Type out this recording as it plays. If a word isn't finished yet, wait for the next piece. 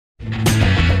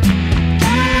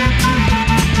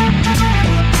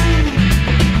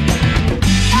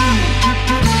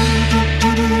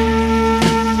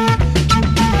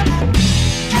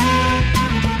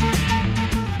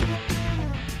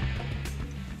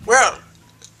Well,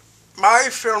 my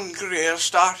film career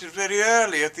started very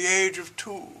early, at the age of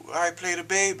 2. I played a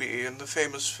baby in the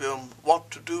famous film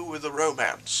What to Do with a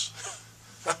Romance.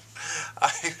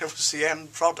 It was the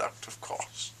end product, of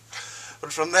course.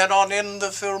 But from then on in,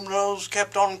 the film roles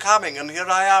kept on coming, and here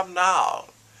I am now,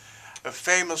 a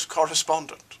famous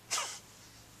correspondent.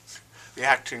 The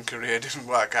acting career didn't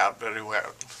work out very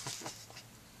well.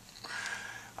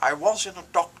 I was in a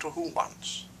Doctor Who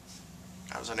once.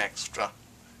 I was an extra.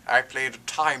 I played a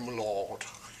Time Lord.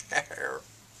 A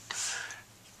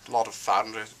lot of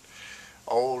fun.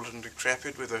 Old and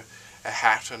decrepit, with a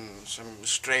hat and some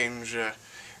strange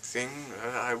thing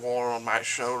I wore on my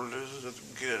shoulders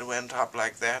that went up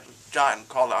like that, a giant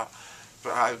collar.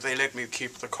 But they let me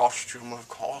keep the costume, of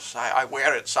course. I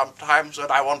wear it sometimes when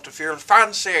I want to feel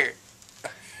fancy.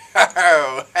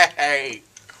 Oh, hey.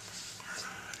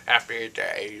 Happy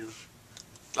days.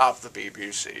 Love the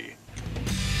BBC.